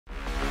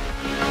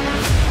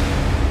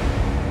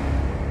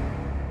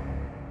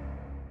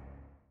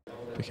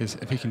because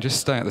if he can just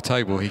stay at the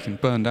table, he can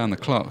burn down the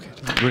clock.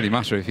 It doesn't really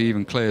matter if he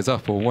even clears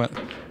up or what.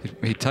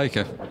 He'd take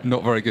a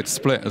not very good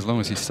split as long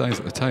as he stays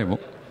at the table.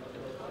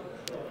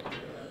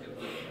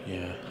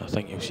 Yeah, I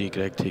think you'll see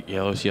Greg take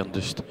yellows here and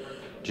just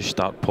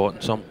start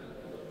potting some.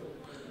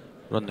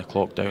 Run the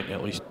clock down to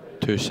at least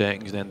 2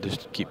 seconds, then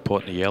just keep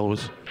potting the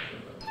yellows.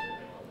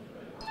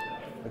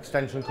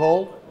 Extension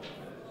call.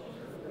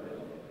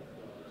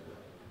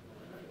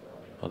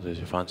 Or does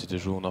he fancy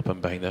just rolling up in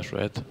behind this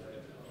red?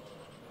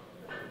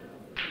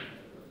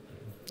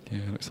 Yeah,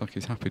 looks like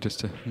he's happy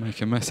just to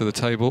make a mess of the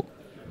table.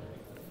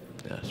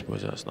 Yeah, I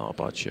suppose that's not a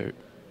bad shout.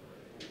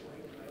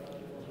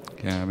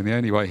 Yeah, I mean, the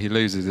only way he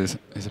loses is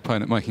his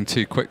opponent making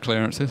 2 quick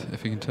clearances.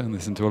 If he can turn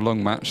this into a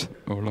long match,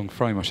 or a long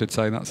frame, I should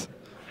say, that's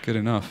good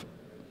enough.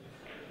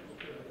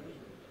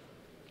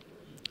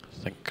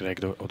 I think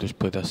Greg will just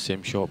play this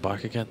same shot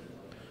back again.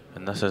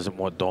 And this isn't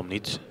what Dom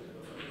needs.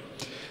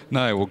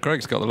 No, well,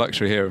 Greg's got the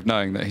luxury here of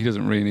knowing that he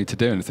doesn't really need to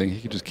do anything.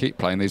 He can just keep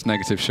playing these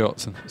negative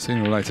shots, and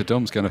sooner or later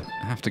Dom's going to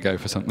have to go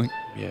for something.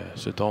 Yeah,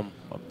 so Dom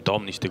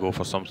needs to go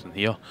for something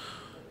here.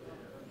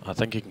 I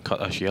think he can cut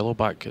this yellow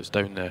back. It's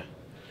down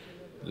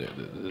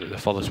the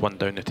furthest one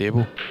down the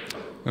table.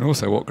 And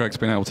also what Greg's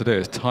been able to do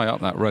is tie up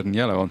that red and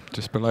yellow on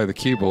just below the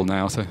cue ball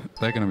now, so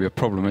they're going to be a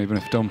problem even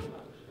if Dom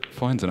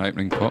finds an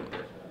opening pot.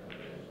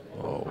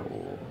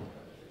 Oh.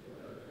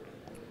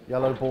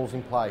 Yellow balls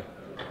in play.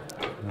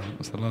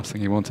 That's the last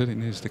thing he wanted. He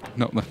needs to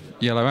knock the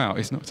yellow out.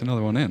 He's knocked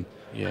another one in.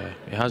 Yeah,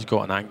 he has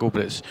got an angle,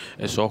 but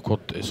it's awkward.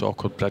 It's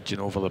awkward bridging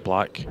over the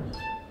black.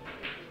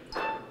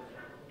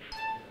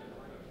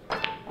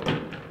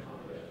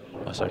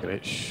 That's a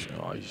great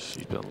shot.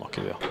 He's been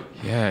unlucky there.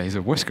 Yeah, he's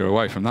a whisker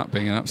away from that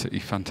being an absolutely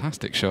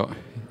fantastic shot.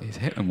 He's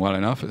hit them well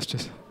enough. It's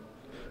just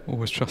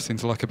always trusting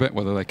to luck a bit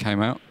whether they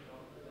came out.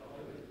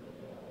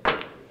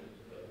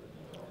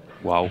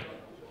 Wow.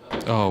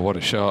 Oh, what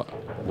a shot.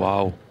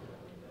 Wow.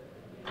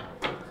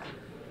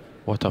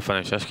 What a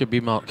finish this could be,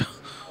 Mark.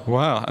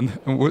 Wow, and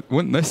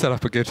wouldn't this set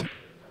up a good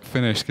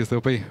finish? Because there'll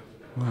be,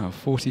 wow,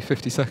 40,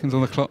 50 seconds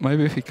on the clock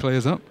maybe if he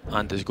clears up.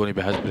 And it's going to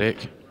be his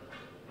break.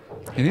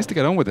 He needs to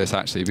get on with this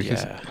actually,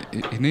 because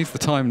he needs the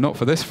time not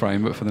for this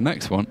frame but for the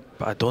next one.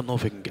 But I don't know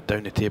if he can get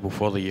down the table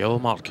for the yellow,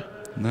 Mark.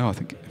 No, I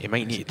think he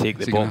might need to take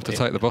the bottom. He's going to have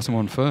to take the bottom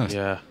one first.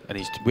 Yeah, and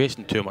he's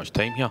wasting too much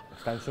time here.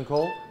 Extension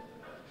call.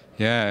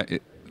 Yeah,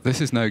 this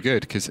is no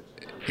good because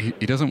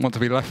he doesn't want to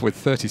be left with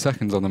 30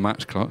 seconds on the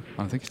match clock.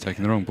 I think he's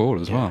taking the wrong ball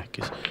as well.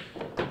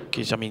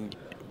 Because I mean,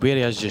 where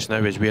he is just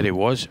now is where he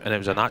was, and it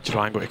was a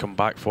natural angle to come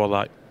back for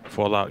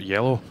that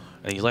yellow,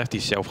 and he's left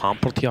himself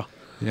hampered here.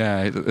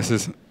 Yeah, this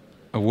is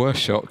a worse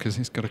shot because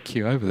he's got to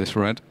cue over this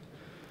red.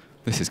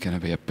 This is going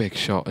to be a big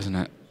shot, isn't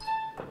it?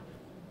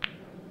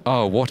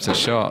 Oh, what a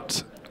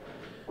shot!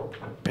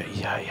 But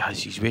yeah,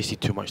 he's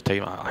wasted too much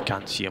time. I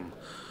can't see him.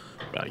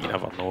 Well, you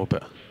never know,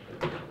 but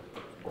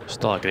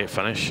still a great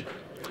finish.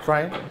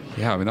 Frame.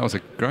 Yeah, I mean, that was a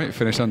great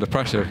finish under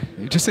pressure.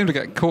 He just seemed to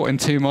get caught in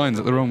 2 minds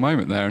at the wrong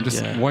moment there and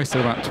just wasted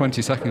about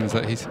 20 seconds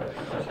that he's,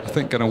 I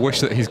think, going to wish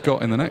that he's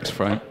got in the next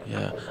frame.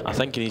 Yeah, I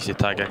think he needs to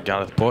tag in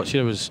Gareth Potts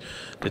here.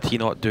 Did he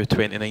not do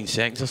 29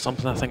 seconds or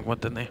something, I think,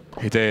 didn't he?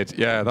 He did,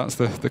 yeah, that's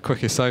the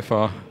quickest so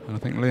far. And I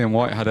think Liam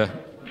White had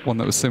one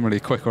that was similarly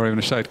quick or even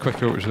a shade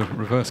quicker, which was a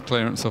reverse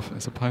clearance off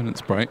his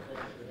opponent's break.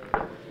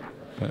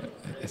 But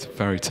it's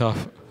very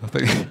tough. I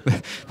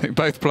think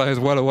both players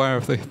well aware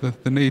of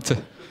the need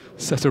to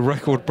set a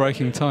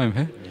record-breaking time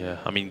here. Yeah,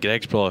 I mean,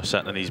 Greg's probably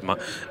sitting in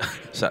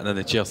sitting in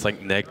the chair,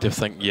 thinking negative,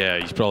 yeah,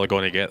 he's probably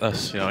going to get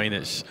this. You know, I mean,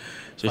 it's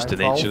just the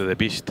nature of the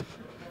beast.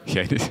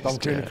 Yeah, he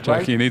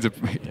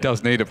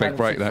does need a big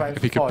break there.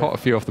 If he could pot a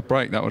few off the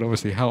break, that would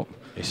obviously help.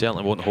 He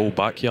certainly won't hold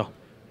back here.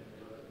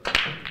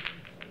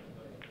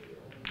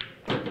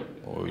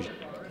 Oh,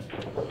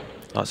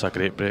 that's a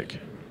great break.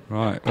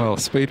 Right, well,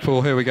 speed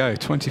pool, here we go.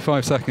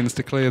 25 seconds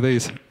to clear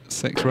these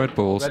 6 red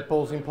balls. Red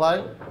balls in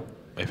play.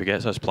 If he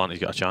gets this plant, he's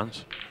got a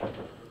chance.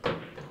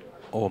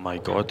 Oh my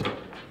God.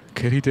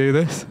 Could he do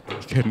this?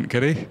 He couldn't,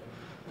 could he?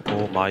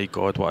 Oh my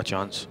God, what a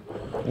chance.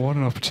 What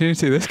an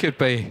opportunity this could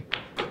be.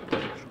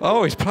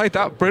 Oh, he's played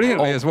that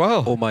brilliantly as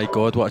well. Oh my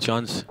God, what a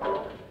chance.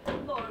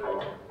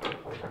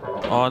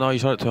 Oh no,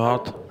 he's hurt it too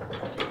hard.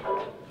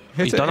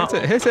 He's done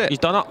it. Hit it. He's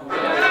done it.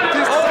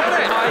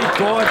 My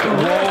God,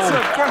 what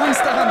a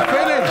grandstand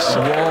finish!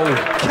 Whoa.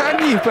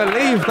 Can you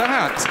believe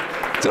that?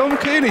 Dom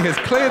Cooney has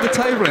cleared the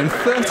table in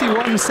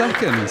 31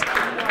 seconds.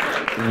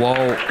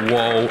 Whoa,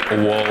 whoa,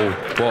 whoa.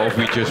 What have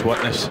we just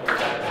witnessed?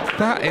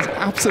 That is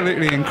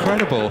absolutely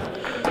incredible.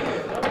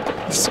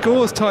 The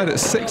score's tied at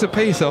 6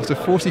 apiece after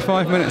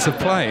 45 minutes of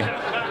play.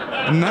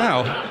 And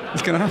now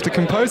he's going to have to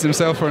compose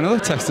himself for another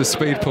test of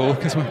speed pool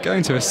because we're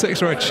going to a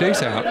 6-red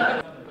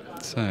shootout.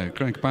 So,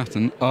 Greg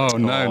Batten. Oh,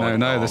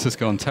 no. This has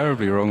gone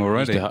terribly wrong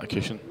already. He's the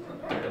cushion.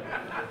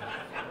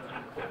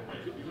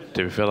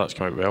 To be fair, that's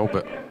come out well,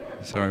 but...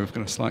 Sorry, we've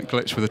got a slight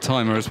glitch with the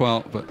timer as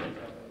well, but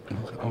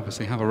we'll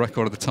obviously have a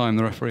record of the time.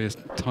 The referee is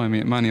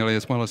timing it manually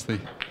as well as the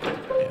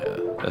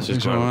this is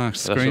visual on our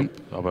screen.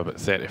 About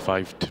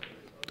 35.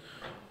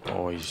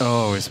 Oh,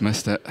 he's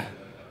missed it.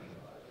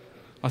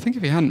 I think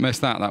if he hadn't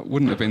missed that, that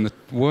wouldn't have been the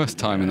worst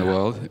time in the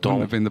world. It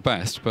wouldn't have been the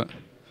best, but...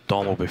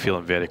 Dom will be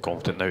feeling very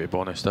confident now, to be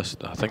honest.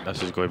 I think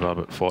this is going to be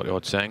about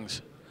 40-odd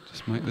seconds.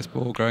 Just make this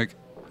ball, Greg.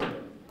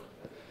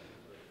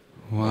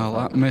 Well,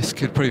 that miss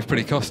could prove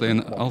pretty costly,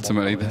 and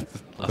ultimately...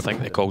 I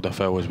think they called a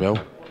foul as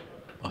well.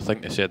 I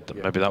think they said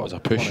that maybe that was a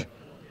push.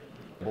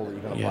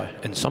 Yeah,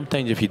 and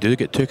sometimes if you do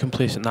get too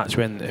complacent, that's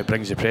when it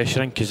brings the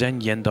pressure in, because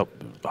then you end up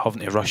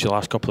having to rush the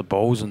last couple of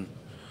balls, and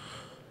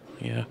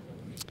yeah.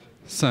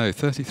 So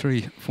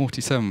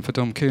 33-47 for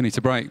Dom Cooney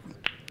to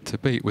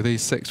beat with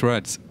these 6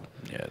 reds.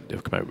 Yeah,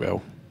 they've come out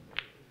well.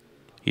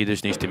 He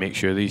just needs to make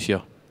sure these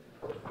here.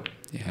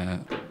 Yeah.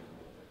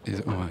 He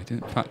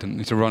in fact didn't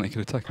need to run. He could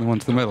have taken the one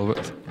to the middle,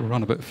 but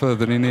run a bit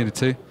further than he needed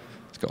to.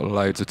 He's got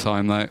loads of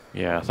time though.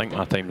 Yeah, I think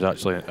my time's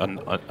actually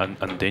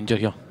in danger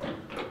here.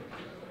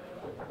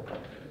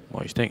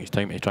 What, he's taking his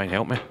time to try and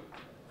help me?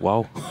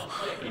 Wow.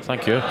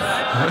 Thank you.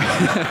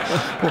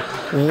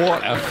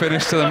 What a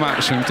finish to the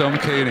match from Dom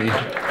Cooney.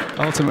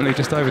 Ultimately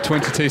just over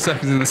 22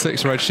 seconds in the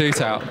 6-red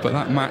shootout, but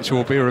that match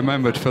will be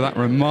remembered for that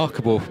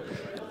remarkable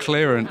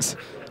clearance.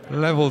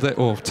 Levelled it,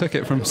 or took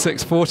it from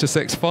 6-4 to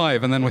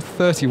 6-5, and then with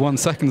 31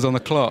 seconds on the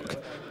clock,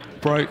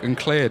 broke and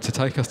cleared to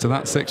take us to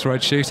that 6-red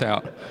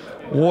shootout.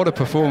 What a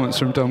performance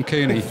from Dom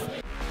Cooney.